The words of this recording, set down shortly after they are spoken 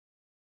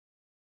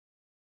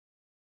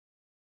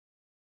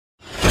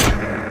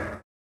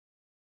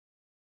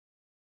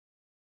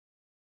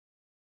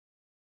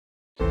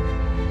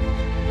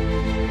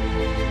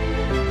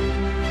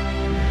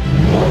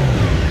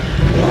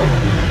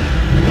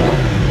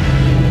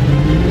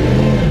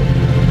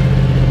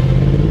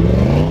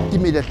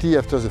Immediately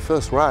after the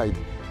first ride,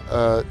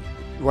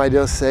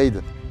 riders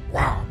said,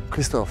 "Wow,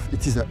 Christophe,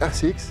 it is an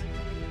R6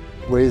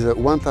 with a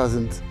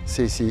 1000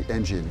 cc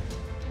engine."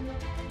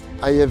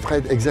 I have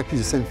had exactly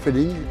the same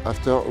feeling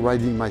after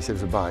riding myself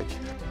the bike.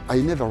 I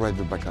never ride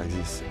the bike like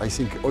this. I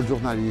think all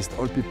journalists,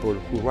 all people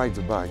who ride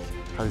the bike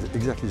have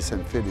exactly the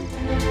same feeling.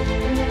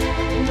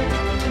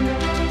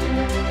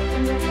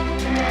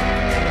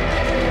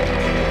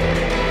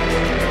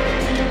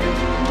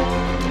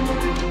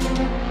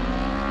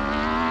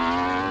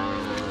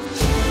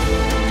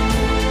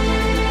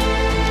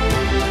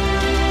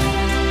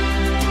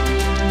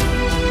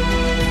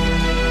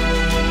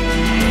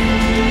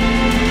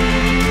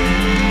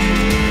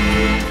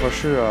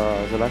 For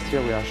sure, the last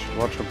year we are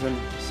world champion,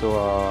 so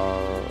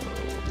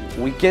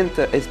we can't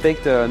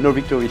expect no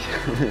victory.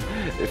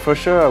 For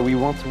sure, we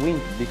want to win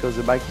because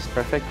the bike is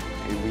perfect,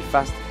 it will be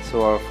fast.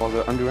 So for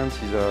the endurance,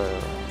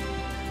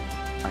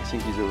 I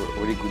think it's a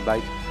really good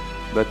bike.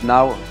 But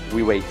now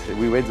we wait.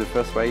 We wait the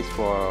first race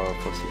for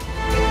see.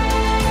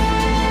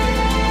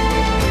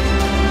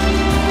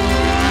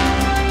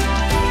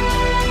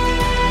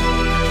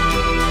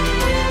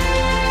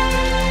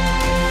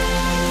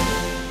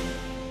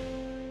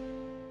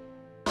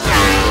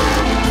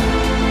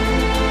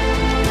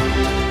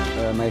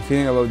 My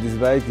feeling about this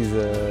bike is,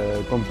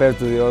 compared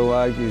to the old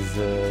bike, is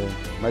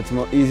much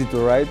more easy to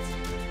ride.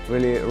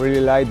 Really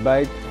light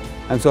bike.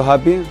 I'm so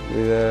happy.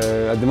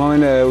 At the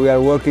moment, we are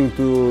working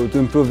to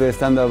improve the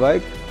standard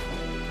bike.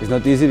 It's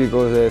not easy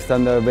because the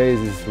standard base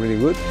is really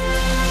good.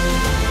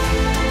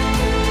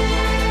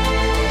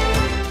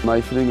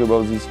 My feeling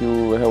about this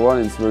new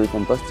R1 is very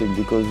fantastic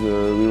because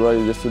we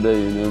ride yesterday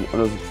in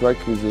another track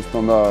with the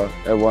standard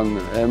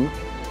R1M,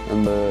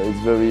 and it's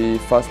very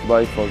fast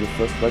bike for the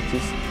first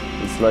practice.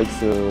 It's like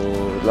the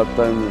lap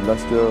time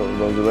last year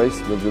about the race,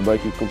 but the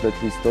bike is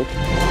completely stopped.